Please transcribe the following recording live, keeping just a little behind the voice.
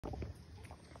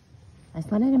I just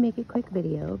wanted to make a quick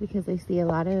video because I see a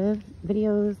lot of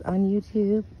videos on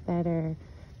YouTube that are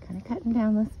kind of cutting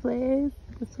down this place.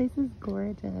 This place is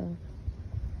gorgeous.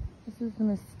 This is the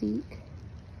Mystique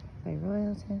by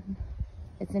Royalton.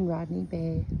 It's in Rodney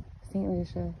Bay, St.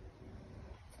 Lucia.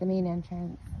 It's the main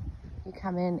entrance. You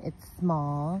come in, it's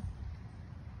small,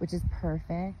 which is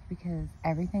perfect because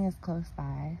everything is close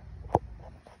by.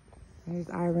 There's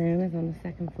our room, is on the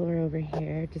second floor over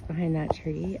here, just behind that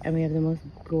tree. And we have the most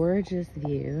gorgeous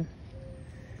view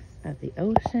of the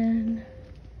ocean.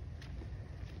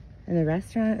 And the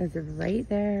restaurant is right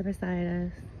there beside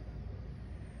us.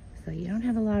 So you don't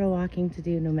have a lot of walking to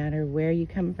do no matter where you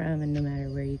come from and no matter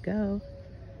where you go.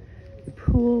 The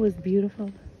pool was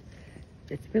beautiful.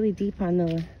 It's really deep on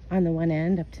the one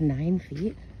end, up to 9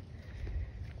 feet.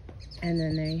 And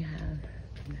then there you have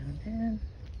the mountain.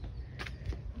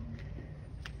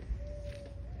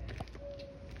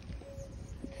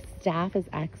 Staff is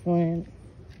excellent.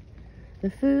 The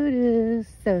food is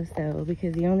so-so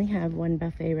because you only have one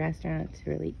buffet restaurant to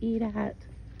really eat at.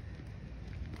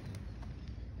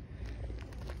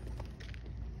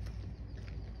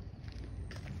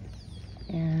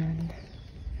 And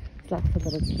there's lots of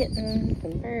little kittens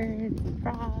and birds and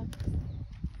frogs.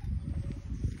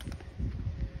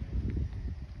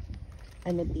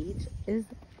 And the beach is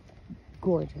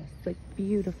gorgeous, like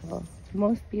beautiful. The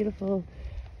most beautiful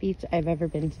beach I've ever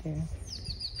been to.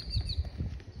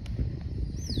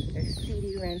 There's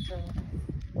CD rental.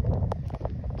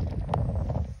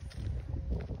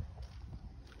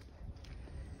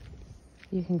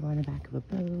 You can go on the back of a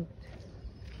boat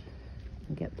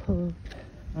and get pulled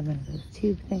on one of those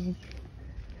tube things.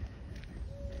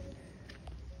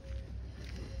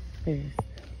 There's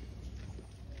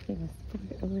a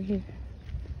sport over here.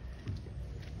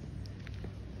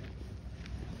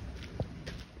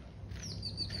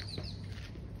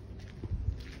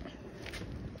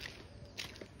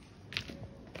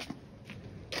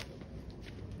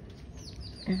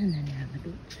 And then you have the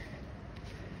beach.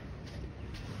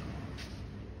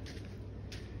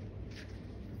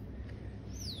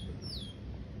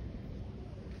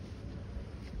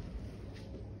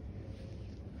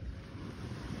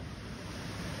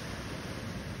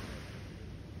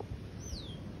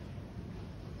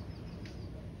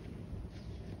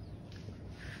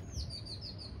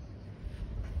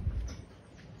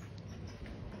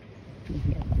 You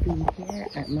can get food here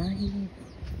at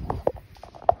Mahi's.